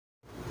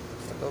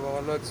Ito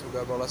mga lods,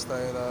 magbabalas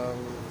tayo ng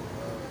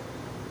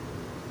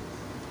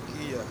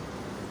Kia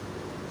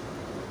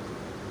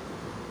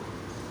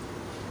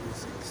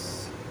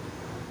V6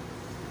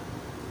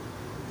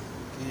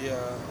 Kia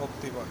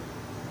Optima.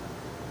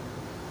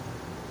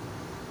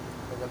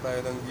 Tagal tayo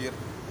ng gear.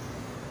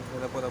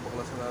 Kaya po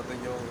nabaklasan natin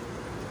yung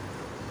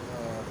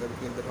air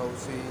filter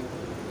housing,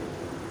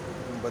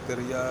 yung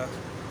baterya.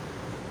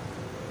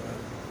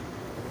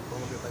 Ito po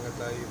magtatanggal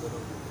tayo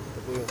ito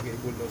po yung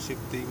cable ng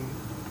shifting.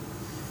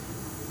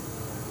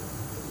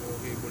 Yung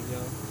cable nya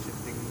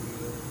shifting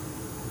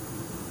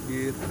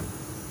gear.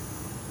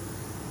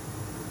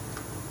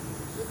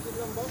 Shifting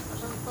lang ba?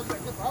 Asang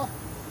pagkakit ha?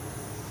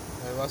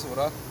 Ay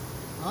basura.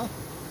 Ha?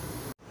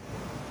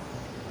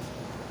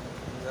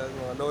 Yan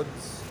mga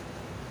loads.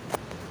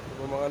 Ito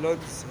po mga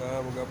loads,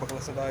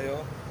 magpapaklas na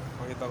tayo.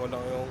 Pakita ko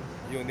lang yung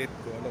unit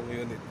ko, anong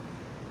unit.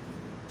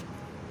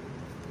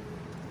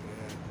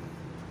 Ayan.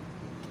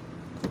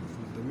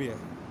 Ang dumi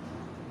ah.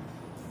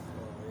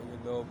 Okay,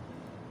 yung loob.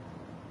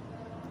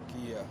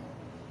 Kia.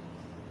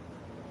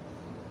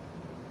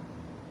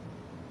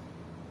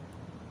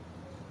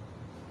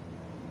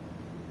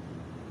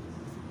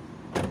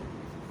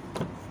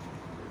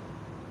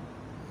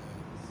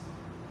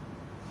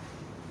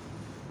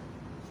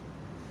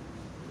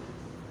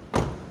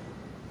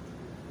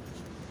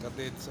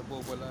 Cadenza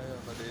po pala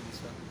yun,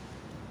 Cadenza.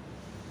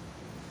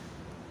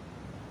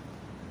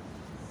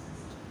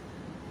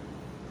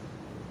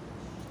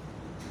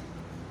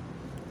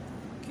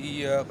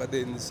 Kia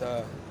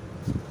Cadenza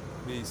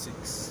V6.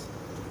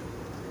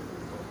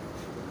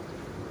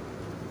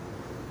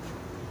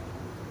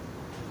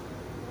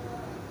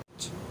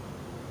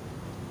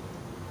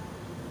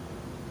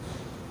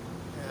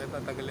 Kaya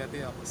tatanggal natin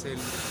yung axle.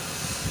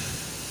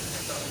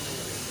 Ito ang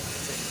axle.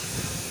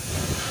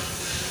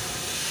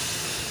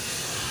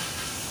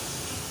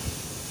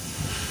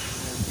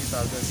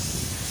 Tagal.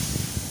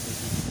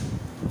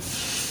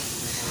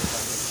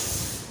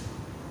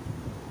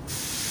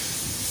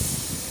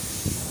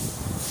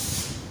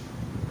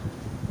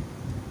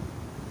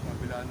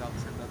 Kabilaan na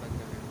axle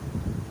tatanggalin.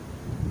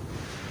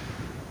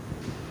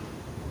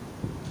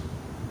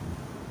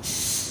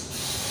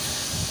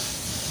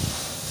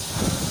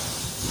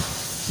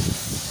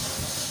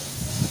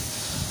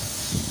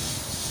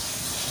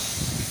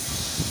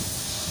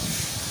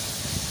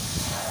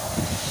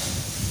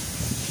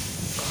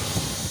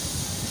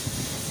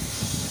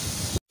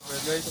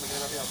 Guys, lagyan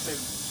natin yung axle.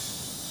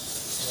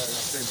 Ayan,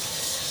 yung axle.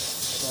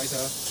 Ito ay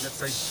sa left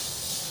side.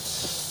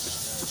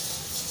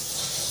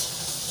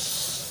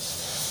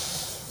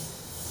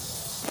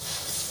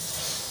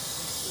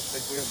 Left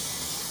side po yun.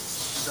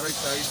 The right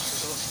side,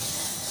 ito.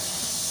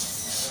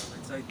 Ayan,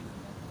 right side.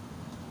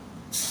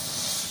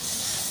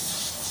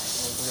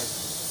 Ito yan.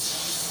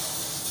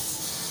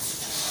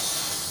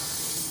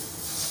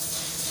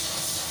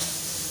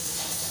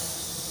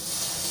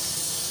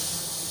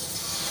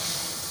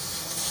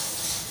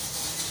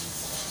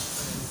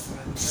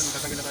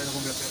 Tatanggal na tayo ng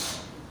converter.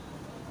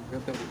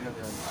 Converter din yan.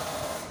 Yan.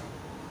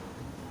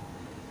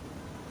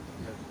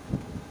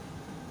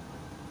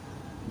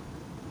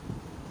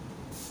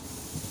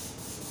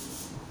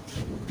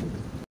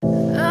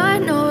 I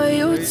know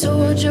you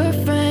told your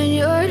friend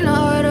you're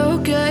not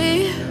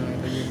okay,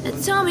 and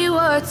tell me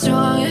what's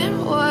wrong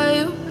and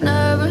why you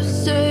never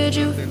said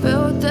you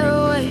felt that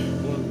way.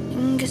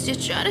 Guess you're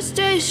trying to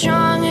stay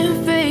strong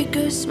and fake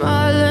a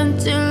smile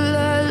until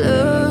I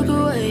look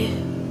away.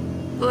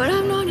 But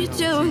I've known you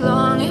too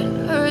long, it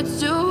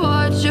hurts to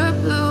watch your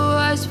blue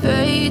eyes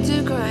fade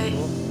to gray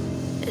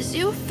as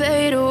you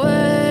fade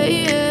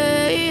away,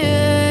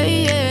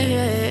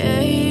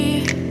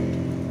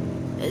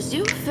 as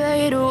you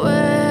fade away.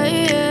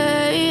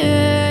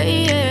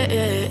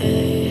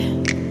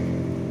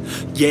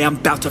 Yeah, I'm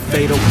about to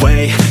fade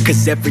away,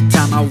 cause every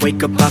time I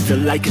wake up I feel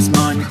like it's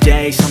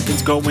Monday.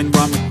 Something's going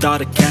wrong with all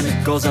the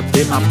chemicals up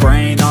in my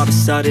brain. All of a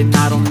sudden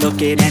I don't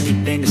look at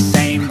anything the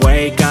same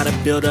way. Gotta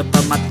build up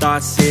of my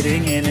thoughts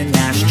sitting in an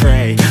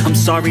ashtray. I'm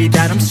sorry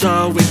that I'm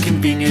so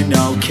inconvenient,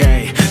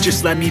 okay.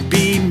 Just let me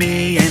be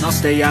me and I'll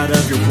stay out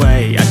of your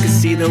way. I can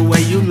see the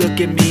way you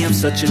look at me, I'm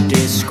such a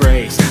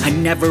disgrace. I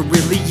never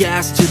really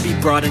asked to be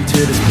brought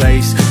into this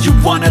place. You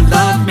wanna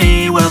love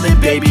me? Well then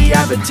baby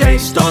have a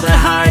taste. All the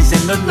highs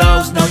and the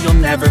lows, no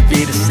you'll never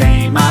be the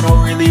same. I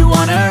don't really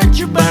wanna hurt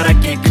you but I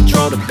can't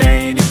control the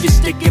pain. If you're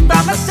sticking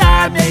by my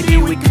side, maybe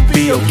we could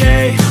be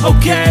okay.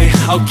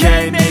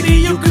 Okay, maybe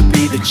you could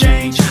be the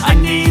change I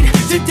need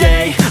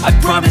today. I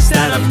promise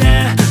that I've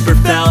never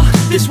felt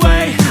this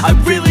way. I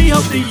really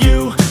hope that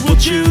you will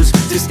choose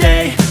to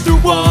stay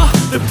through all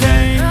the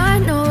pain. I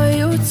know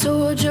you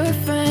told your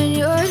friend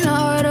you're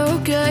not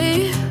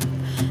okay,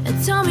 and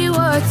tell me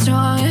what's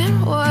wrong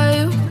and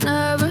why you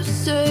never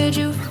said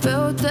you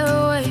felt that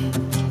way.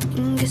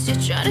 Guess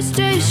you're trying to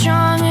stay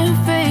strong and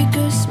fake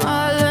a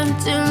smile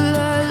until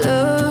I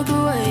look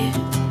away.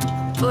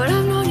 But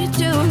I've known you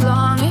too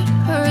long, it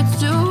hurts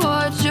to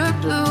watch your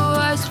blue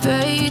eyes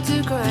fade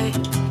to gray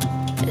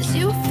as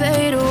you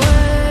fade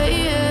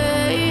away,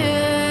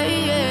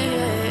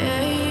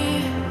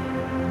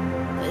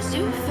 as as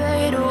you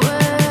fade away.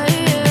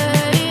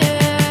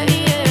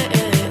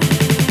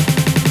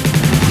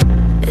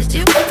 As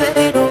you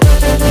fade away.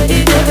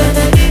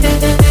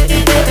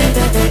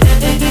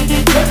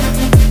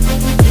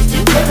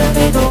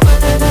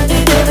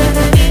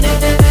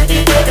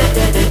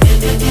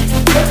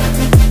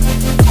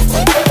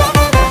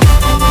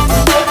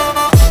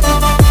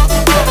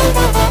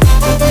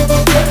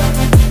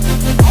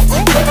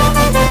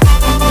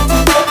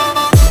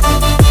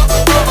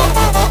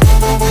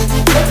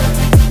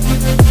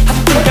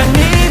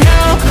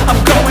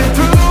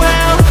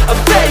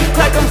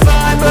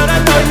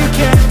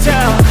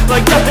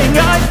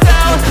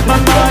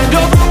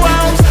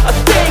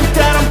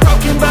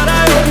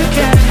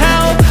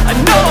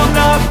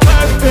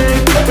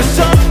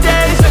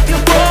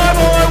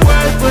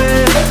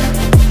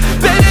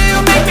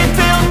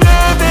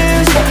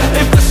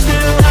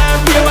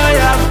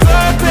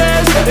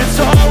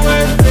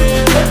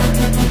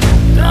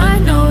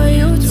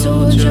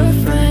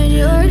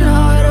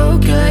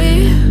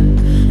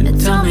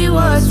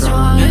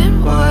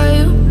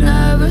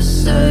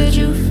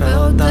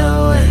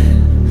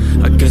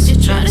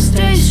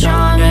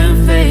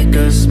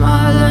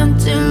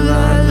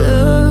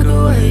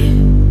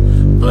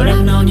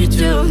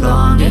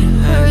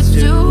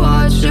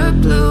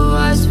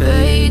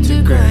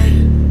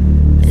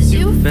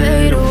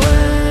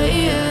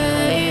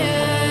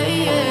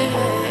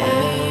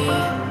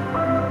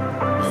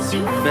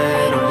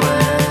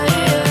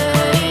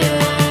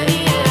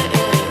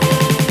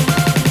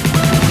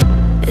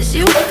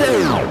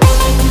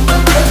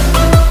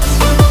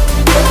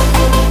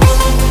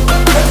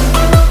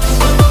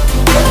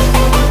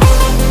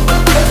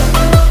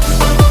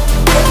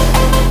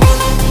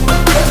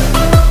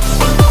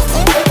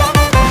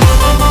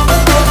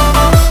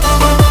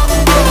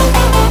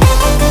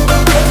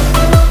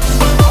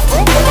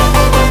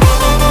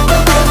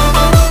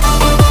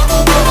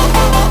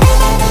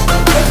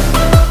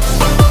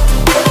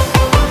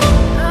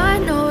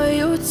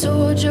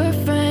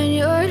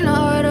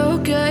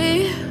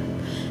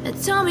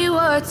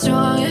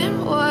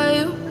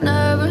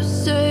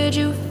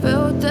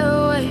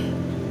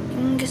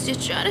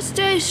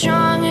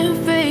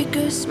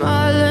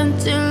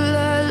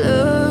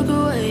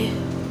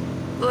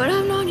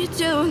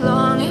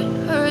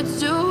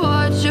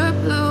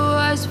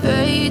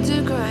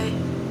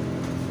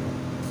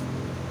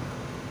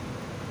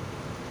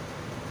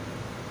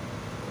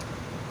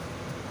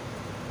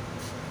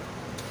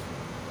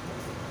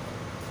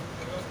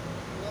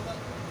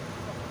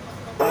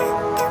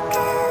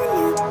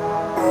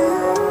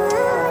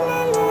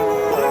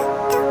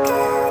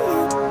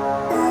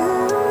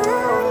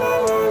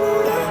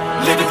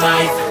 Living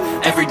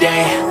life, every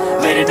day,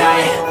 late at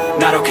night,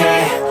 not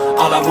okay.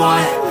 All I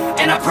want,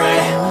 and I pray,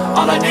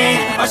 all I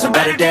need are some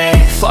better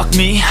days. Fuck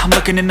me, I'm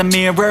looking in the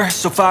mirror,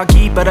 so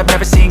foggy, but I've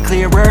never seen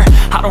clearer.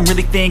 I don't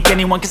really think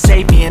anyone can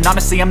save me, and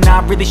honestly I'm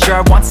not really sure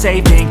I want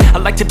saving. I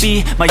like to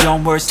be my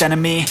own worst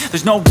enemy.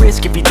 There's no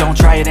risk if you don't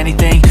try at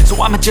anything, so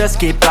I'ma just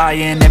keep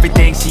buying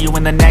everything. See you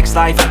in the next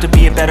life, have to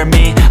be a better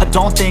me. I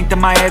don't think that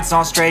my head's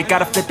on straight,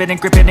 gotta flip it and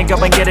grip it and go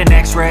and get an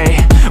x-ray.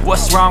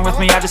 What's wrong with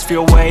me? I just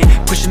feel weight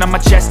pushing on my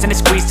chest and it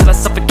squeezes till I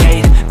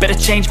suffocate. Better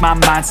change my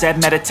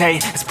mindset,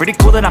 meditate. It's pretty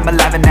cool that I'm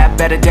alive and have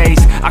better days.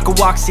 I could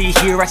walk, see,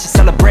 hear, I should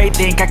celebrate.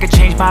 Think I could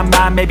change my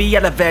mind, maybe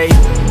elevate.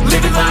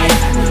 Living life,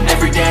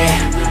 every day,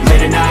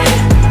 late at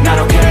night, not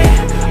okay.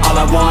 All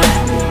I want,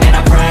 and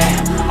I pray,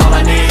 all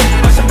I need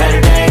are some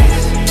better days.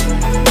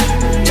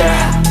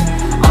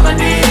 Yeah, all I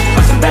need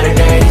are some better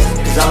days.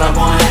 Cause all I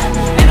want,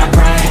 and I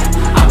pray,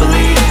 I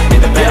believe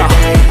in the better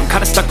days. I'm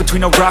kinda stuck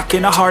between a rock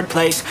and a hard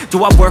place.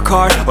 Do I work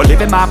hard or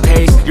live at my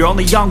pace? You're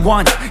only young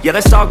once, yeah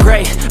that's all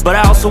great, but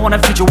I also want a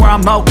future where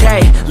I'm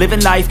okay.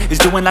 Living life is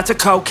doing lots of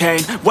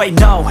cocaine. Wait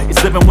no,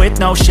 it's living with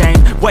no shame.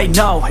 Wait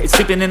no, it's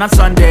sleeping in on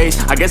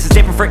Sundays. I guess it's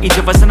different for each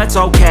of us and that's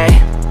okay.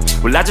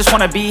 Well I just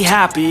wanna be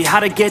happy, how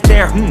to get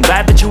there?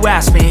 Glad that you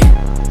asked me.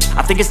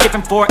 I think it's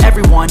different for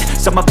everyone.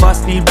 Some of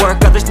us need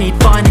work, others need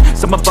fun.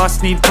 Some of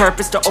us need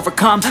purpose to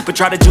overcome. But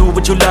try to do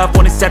what you love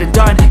when it's said and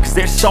done. Cause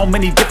there's so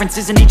many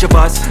differences in each of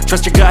us.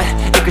 Trust your gut,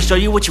 it can show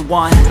you what you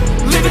want.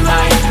 Living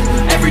life,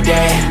 every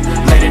day,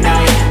 late at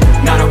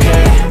night, not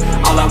okay.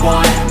 All I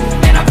want,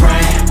 and I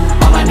pray,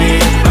 all I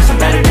need are some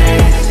better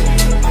days.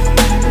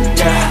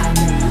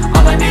 Yeah,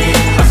 all I need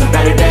are some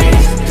better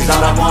days. Cause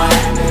all I want,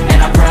 and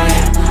I pray,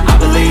 I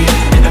believe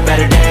in the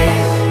better days.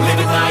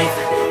 Living life,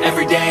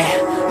 every day,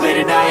 late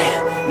at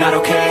night, not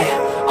okay.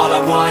 All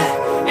I want,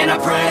 and I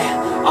pray,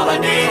 all I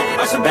need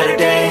are some better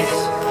days.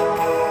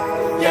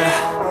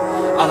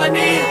 Yeah, all I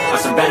need are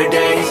some better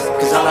days.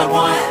 Cause all I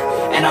want,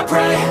 and I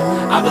pray,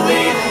 I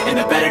believe in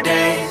the better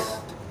days.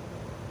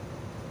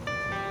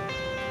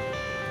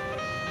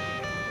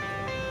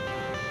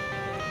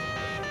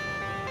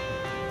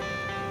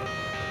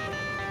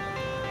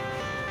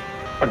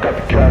 I got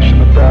the cash in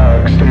the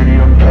bag,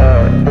 stadium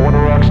packed. Born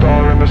a rock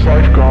star in this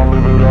life, gonna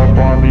live it up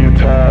on the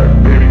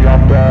attack. Baby,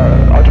 I'm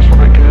bad, I just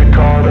wanna get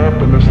caught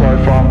up in this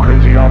life. I'm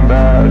crazy, I'm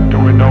mad,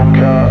 doing no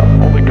cap.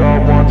 Only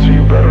God wants, so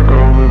you better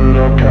go live it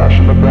up. Cash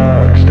in the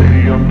bag,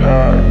 stadium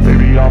packed.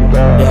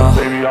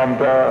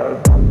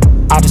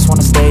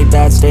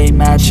 bad, stay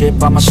mad,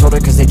 chip on my shoulder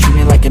cause they treat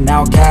me like an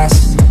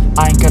outcast.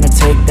 I ain't gonna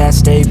take that,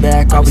 stay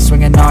back, I'll be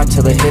swinging hard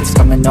till the hits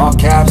come in all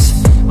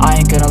caps. I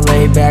ain't gonna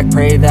lay back,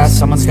 pray that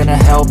someone's gonna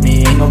help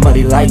me, ain't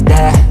nobody like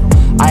that.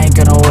 I ain't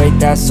gonna wait,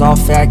 that's all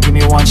fact, give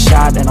me one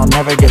shot and I'll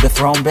never get the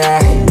throne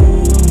back.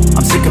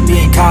 I'm sick of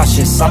being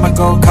cautious, I'ma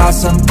go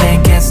cause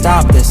something, can't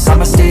stop this.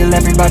 I'ma steal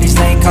everybody's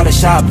lane, call it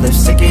shoplift.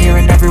 Sick of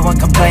hearing everyone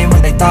complain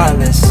when they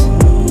thoughtless.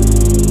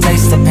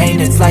 Taste the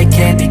pain, it's like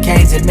candy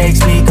canes. It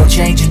makes me go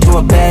change into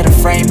a better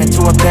frame,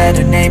 into a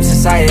better name.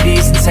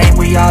 Society's insane,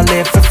 we all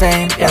live for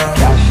fame, yeah.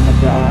 Cash in the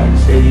bag,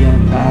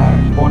 stadium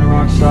packed. Born a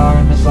rock star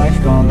in this life,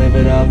 gon' live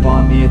it up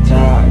on the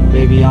attack.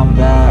 Baby, I'm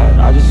bad,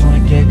 I just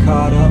wanna get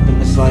caught up in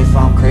this life.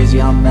 I'm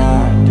crazy, I'm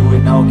mad, do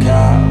it no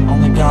cap.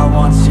 Only God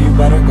wants you,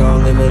 better go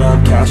live it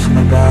up. Cash in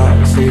the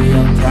bag,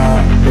 stadium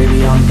packed.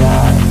 Baby, I'm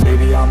bad,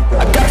 baby, I'm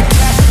bad. I got the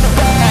cash in the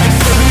bag,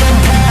 stadium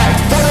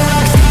packed. Born a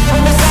rock star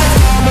in this life,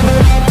 gon' live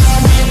it up.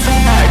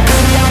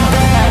 Baby, I'm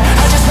bad,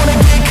 I just wanna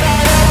get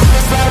caught up in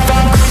this life.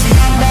 I'm crazy,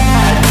 I'm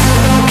mad, do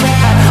it no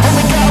cap.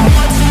 Only God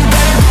wants you,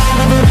 better go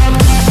live it up.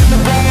 Cash in the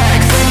bag,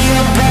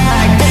 stadium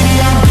packed. Baby,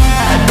 I'm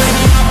bad,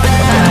 baby, I'm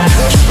bad.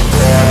 Cash in the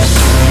bag,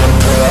 stadium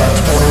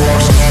packed. Born a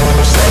rock star in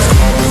this life,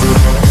 gon' live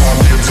it up on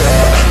the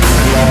attack.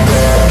 Baby, I'm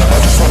bad, I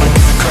just wanna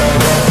get caught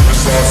up in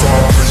this life.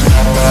 I'm crazy,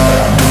 I'm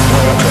mad, do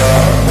it no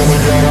cap. Only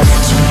God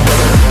wants you,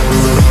 better go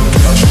live it up.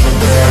 Cash in the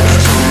bag,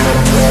 stadium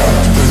packed. Baby, I'm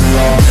bad, baby,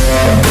 I'm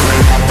bad.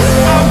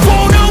 I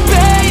won't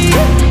obey.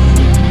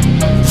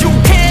 You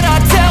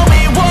cannot tell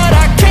me what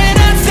I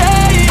cannot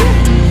say.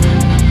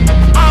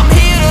 I'm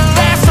here to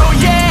last, so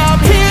yeah,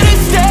 I'm here to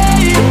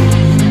stay.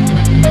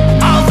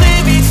 I'll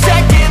live each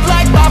second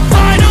like my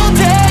final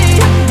day.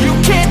 You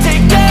can't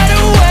take that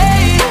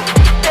away,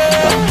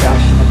 yeah.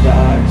 Cash in the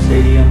bag,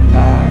 stadium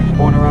packed.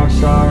 Born a rock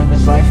star in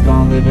this life,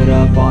 gon' live it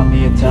up on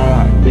the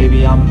attack.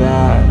 Baby, I'm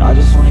bad, I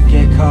just wanna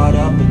get caught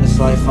up in this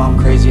life. I'm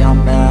crazy,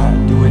 I'm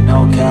mad, do it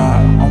no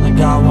cap. Only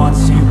God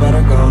wants you,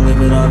 better go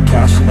live it up.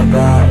 Cash in the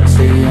bag,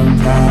 stadium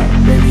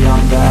packed. Baby,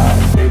 I'm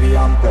bad, baby,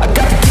 I'm bad. I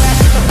got the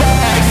cash in the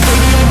bag,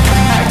 stadium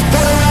packed.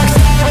 Born a rock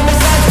star in this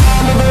life,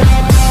 gon' live it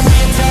up on the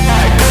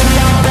attack. Baby,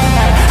 I'm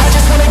bad, I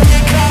just wanna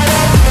get caught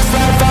up in this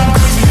life. I'm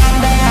crazy, I'm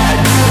mad,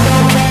 do it no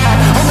cap.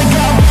 Only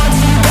God wants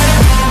you, better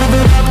go live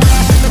it up.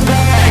 Cash in the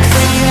bag,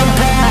 stadium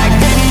packed.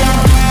 Baby, I'm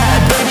bad,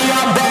 baby,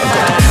 I'm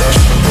bad.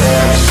 Cash in the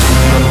bag,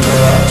 stadium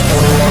packed.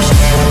 Born a rock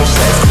star in this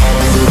life, gon'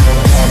 live it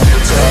up on the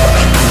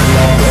attack. Baby,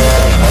 I'm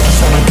bad, I just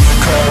wanna get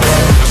caught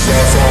up in this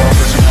life. I'm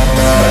crazy, I'm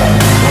mad,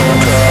 do it no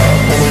cap.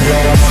 Only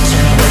God wants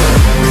you, better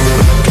go live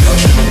it up.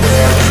 Cash in the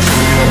bag,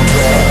 stadium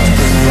packed.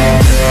 Baby, I'm bad, baby, I'm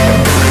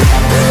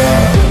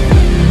bad.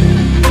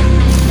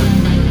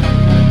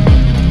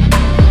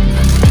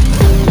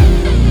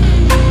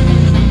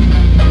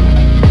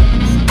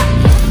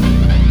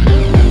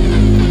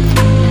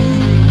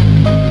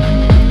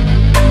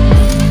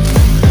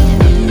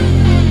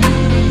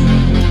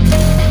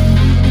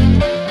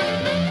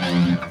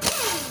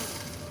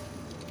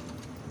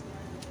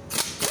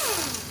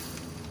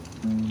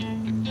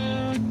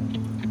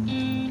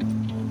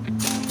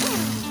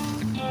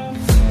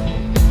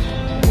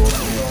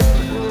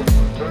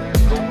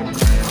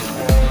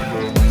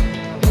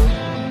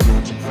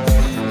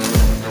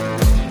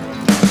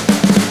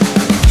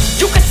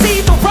 You can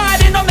see the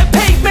writing on the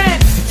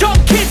pavement. Young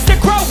kids, they're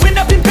growing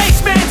up in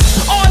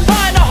basements.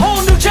 Online, a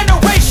whole new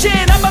generation.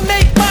 I'ma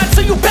make mine,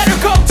 so you better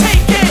go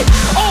take it.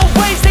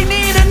 Always, they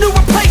need a new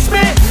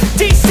replacement.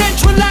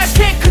 Decentralized,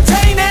 can't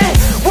contain it.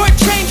 We're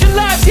changing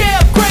lives, yeah,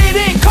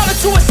 upgrading. Call it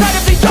suicide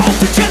of the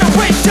older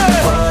generation.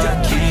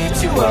 What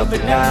keeps you up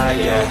at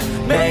night, yeah?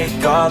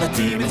 Make all the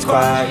demons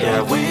quiet,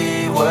 yeah.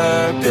 We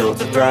were built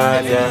to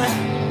thrive, yeah.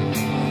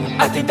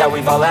 I think that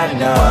we've all had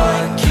enough.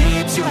 What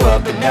keeps you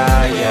up at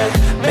night, yeah?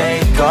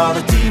 Make all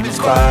the demons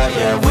quiet,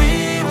 yeah.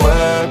 We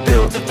were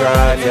built to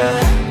thrive,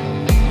 yeah.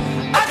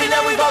 I think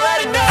that we've all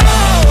had enough.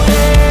 Oh,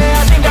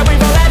 yeah, I think that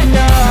we've all had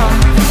enough.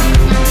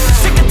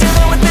 Sick of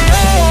dealing with the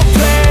old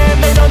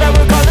plan. They know that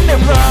we're calling it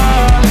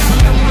wrong.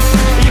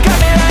 You got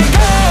me like,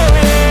 oh,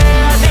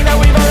 yeah, I think that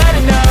we've all had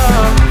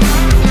enough.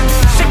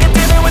 Sick of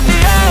dealing with the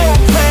old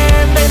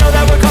plan. They know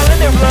that we're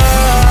calling it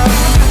wrong.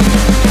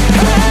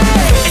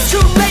 Hey, it's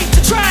too late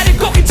to try to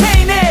go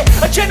contain it.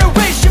 A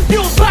generation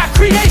fueled by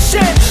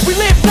creation. We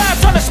live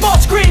lives on a small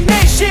screen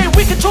nation.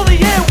 We control the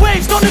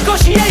airwaves, no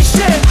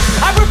negotiation.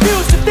 I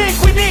refuse to think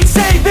we need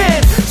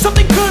saving.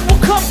 Something good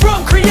will come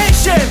from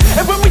creation.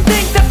 And when we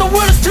think that the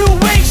world is too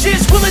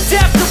anxious, we'll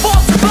adapt,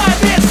 evolve,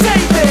 survive, and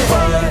save it.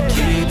 What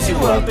keeps you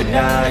up at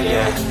night,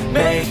 yeah?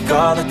 Make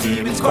all the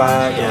demons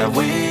quiet, yeah.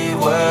 We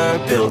were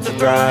built to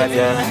thrive,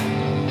 yeah.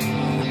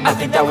 I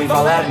think that we've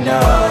all had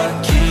enough.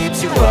 What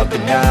keeps you up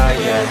at night,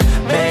 yeah?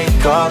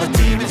 Make all the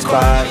demons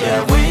quiet,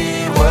 yeah.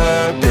 We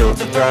were built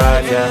to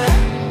thrive, yeah.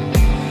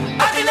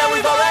 I think that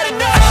we've all had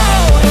enough.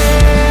 Oh,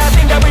 yeah, I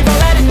think that we've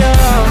all had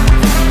enough.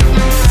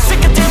 Sick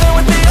of dealing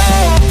with the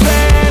old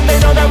plan. They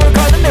know that we're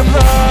calling it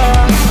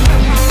wrong.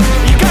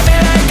 You got me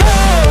like,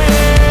 oh,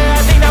 yeah,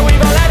 I think that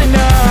we've all had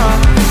enough.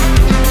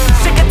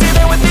 Sick of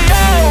dealing with the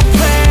old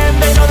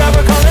plan. They know that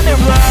we're calling it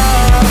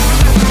wrong.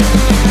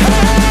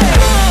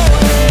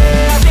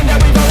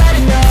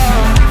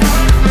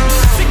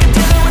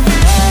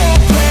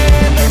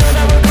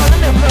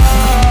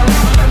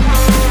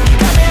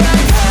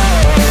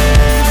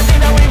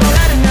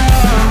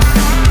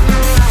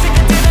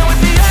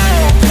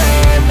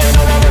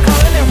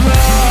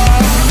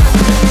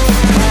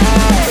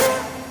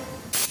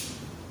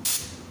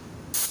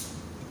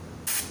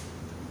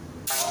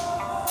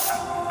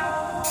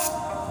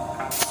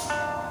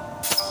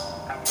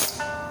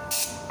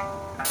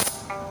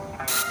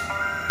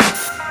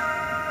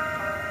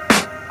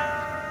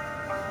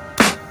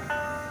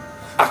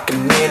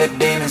 the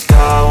demons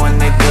call when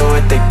they do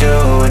what they do.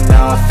 And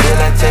now I feel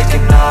like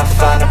taking off,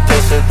 find a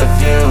place with a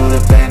view. The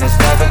pain is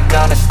never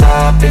gonna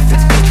stop if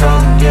it's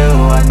controlling you.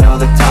 I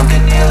know that time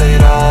can heal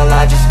it all,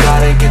 I just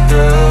gotta get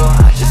through.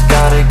 I just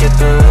gotta get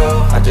through,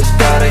 I just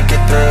gotta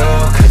get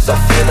through. Cause I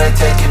feel like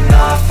taking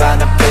off,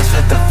 find a place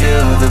with a view.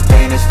 The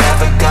pain is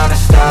never gonna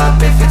stop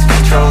if it's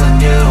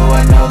controlling you.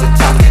 I know that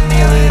time can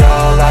heal it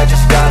all, I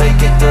just gotta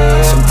get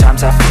through.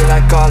 Sometimes I feel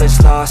like all is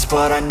lost,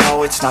 but I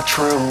know it's not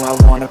true. I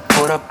wanna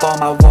put up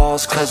all my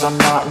walls cause I'm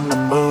not in the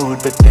mood,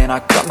 but then I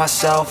cut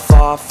myself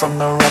off from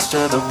the rest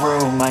of the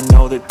room. I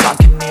know that time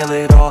can heal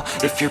it all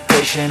if you're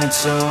patient and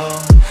soon.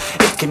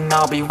 It can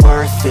all be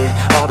worth it,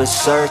 all the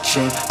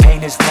searching.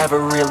 Pain is never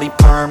really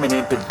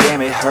permanent, but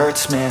damn it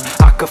hurts, man.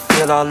 I could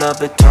feel all of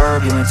the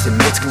turbulence and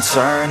it's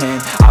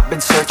concerning. I've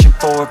been searching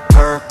for a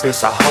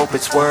purpose, I hope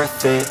it's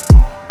worth it.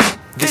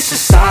 This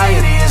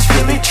society is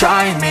really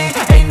trying me.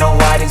 Ain't no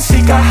hide and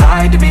seek, I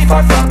hide to be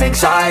far from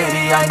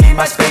anxiety. I need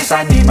my space,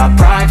 I need my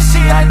privacy.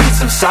 I need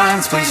some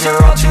silence, please, you're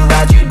all too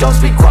loud. You don't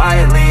speak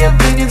quietly,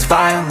 opinions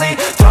violently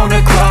thrown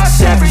across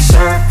every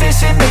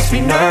surface. It makes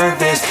me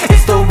nervous,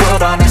 it's the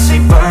world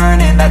honestly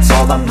burning. That's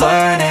all I'm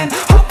learning,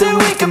 hope that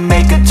we can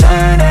make a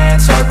turn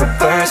and start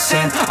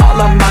reversing. All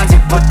our minds,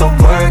 we put the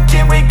work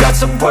in, we got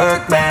some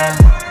work, man.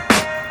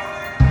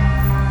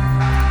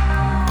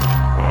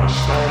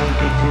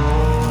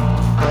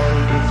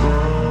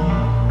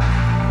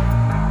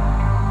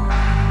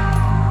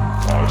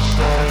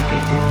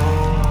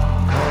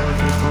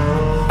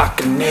 I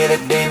can hear the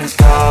demons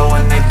call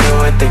when they do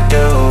what they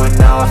do. And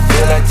now I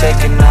feel like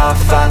taking off,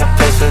 find a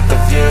place with a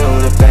view.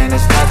 The pain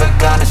is never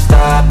gonna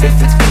stop if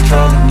it's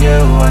controlling you.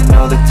 I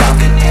know that time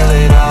can heal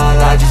it all,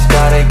 I just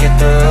gotta get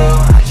through.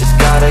 I just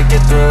gotta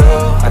get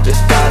through, I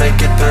just gotta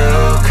get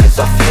through. Cause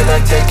I feel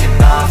like taking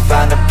off,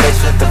 find a place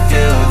with a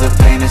view. The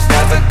pain is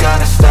never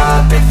gonna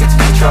stop if it's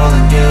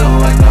controlling you.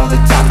 I know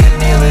that time can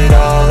heal it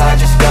all, I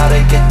just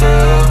gotta get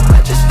through. I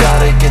just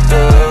gotta get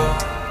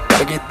through.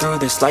 Gotta get through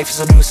this, life is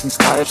a nuisance,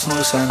 tie up some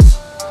loose ends.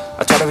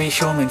 I try to be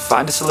human,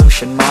 find a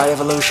solution, my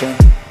evolution.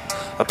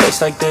 A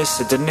place like this,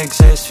 it didn't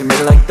exist, we made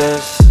it like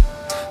this.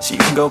 So you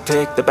can go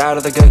pick the bad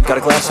or the good, got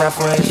a glass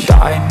halfway.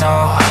 I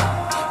know,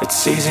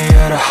 it's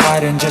easier to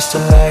hide than just to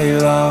lay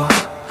low.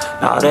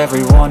 Not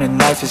everyone in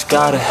life has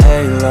got a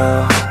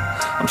halo.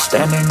 I'm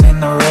standing in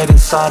the red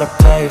inside a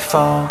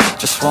payphone,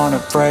 just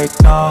wanna break,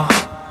 no.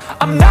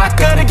 I'm not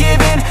gonna give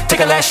in,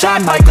 take a last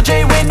shot, Michael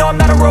J. Win. No, I'm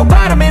not a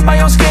robot, I'm in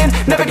my own skin.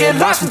 Never get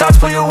lost when thoughts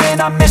pull you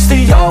in. I miss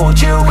the old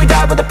you, we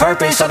died with a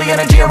purpose. All the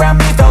energy around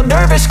me felt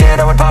nervous, scared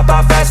I would pop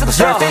off fast to the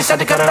surface. Had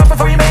to cut it off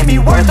before you made me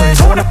worthless.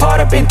 Torn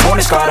apart, I've been torn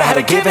and scarred. I had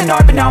a given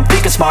art, but now I'm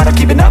thinking smart. I'm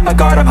keeping up my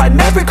guard, I'm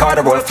hiding every card.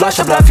 A royal flush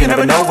of love, you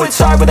never know what's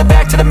hard. With a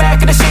back to the mat,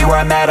 gonna see where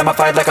I'm at. I'ma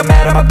fight like I'm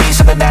mad, I'ma be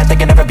something that they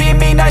can never be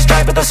me. Nice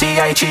try, but they'll see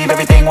I achieve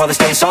everything while they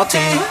stay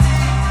salty.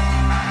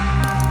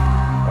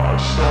 I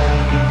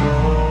started to go,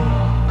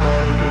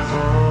 gotta get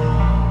through.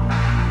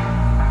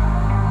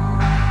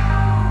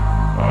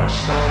 I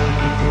started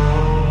to go,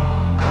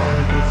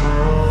 gotta get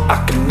through. I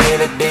can hear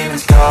the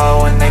demons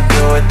call when they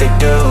do what they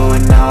do.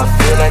 And now I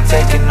feel like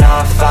taking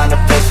off, find a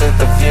place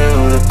with a view.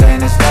 The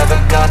pain is never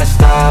gonna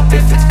stop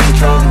if it's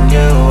controlling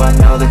you. I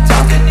know that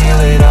time can heal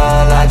it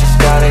all, I just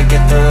gotta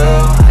get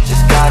through. I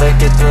just gotta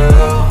get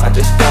through, I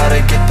just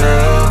gotta get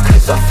through.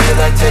 Cause I feel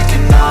like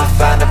taking off,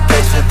 find a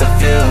place with a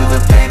view. The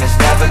pain is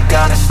never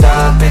gonna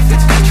stop if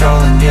it's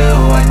controlling you.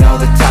 I know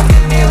that time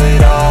can heal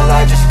it all,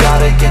 I just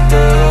gotta get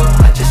through.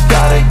 I just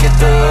gotta get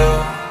through.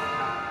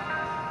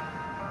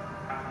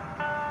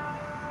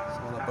 So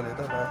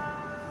napalitan ha,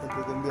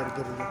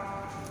 nagko-converter niya.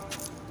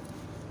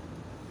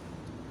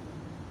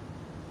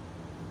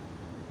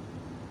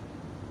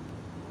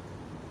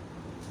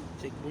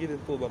 Check nyo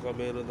din po, baka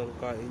meron ng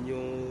kain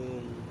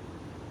yung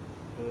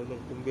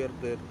ng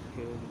converter,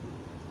 yung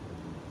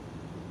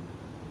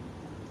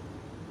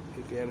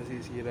kaya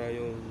nasisira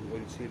yung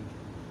oil seal.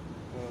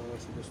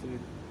 Kasi gusto nyo,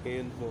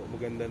 ngayon po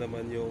maganda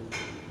naman yung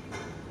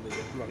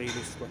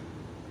makinis pa,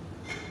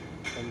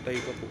 pantay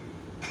pa po,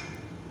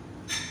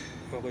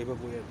 okay pa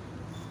po yan.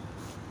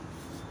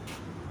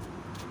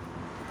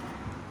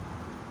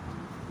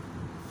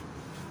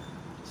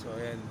 So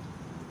ayan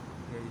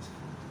guys,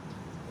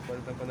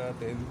 napalitan pa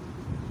natin,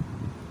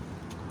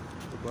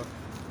 diba?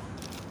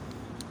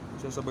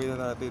 Sasabay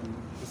na natin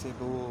kasi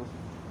ito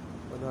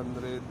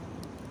 180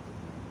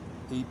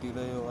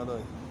 na yung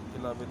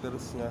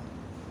kilometers nya.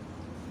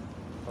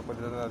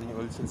 Papalitan na natin yung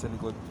oil seal sa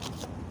likod,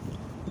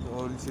 yung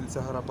oil seal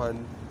sa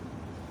harapan,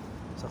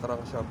 sa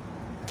crankshaft,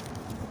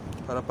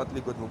 harap at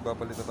likod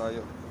magpapalit na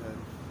tayo. Ayan.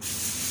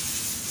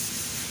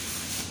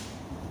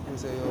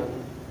 Kasi yung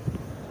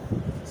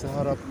sa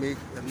harap may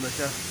ano na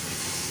siya,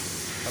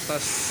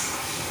 atas.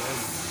 Ayan,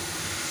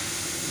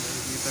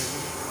 nakikita nyo,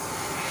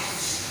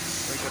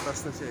 may katas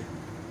na siya eh.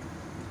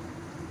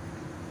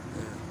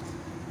 Ayan.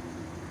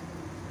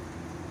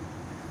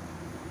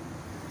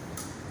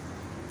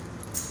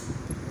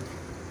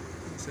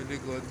 Sa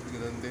likod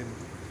ganoon din,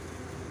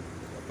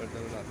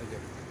 papalitan na natin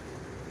yan.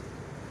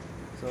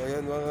 So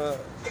ayan mga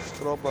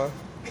tropa,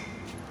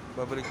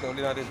 babalik na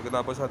uli natin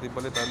pagkatapos natin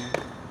palitan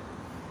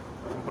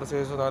yung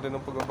proseso natin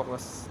ng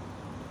pagbabaklas,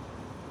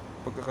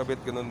 pagkakabit,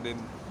 ganun din.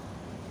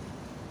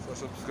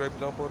 So subscribe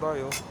lang po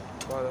tayo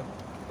para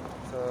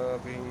sa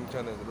aking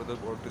channel,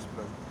 Rodolfo Ortiz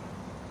Vlog.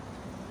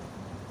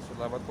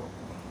 Salamat po.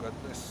 God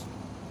bless.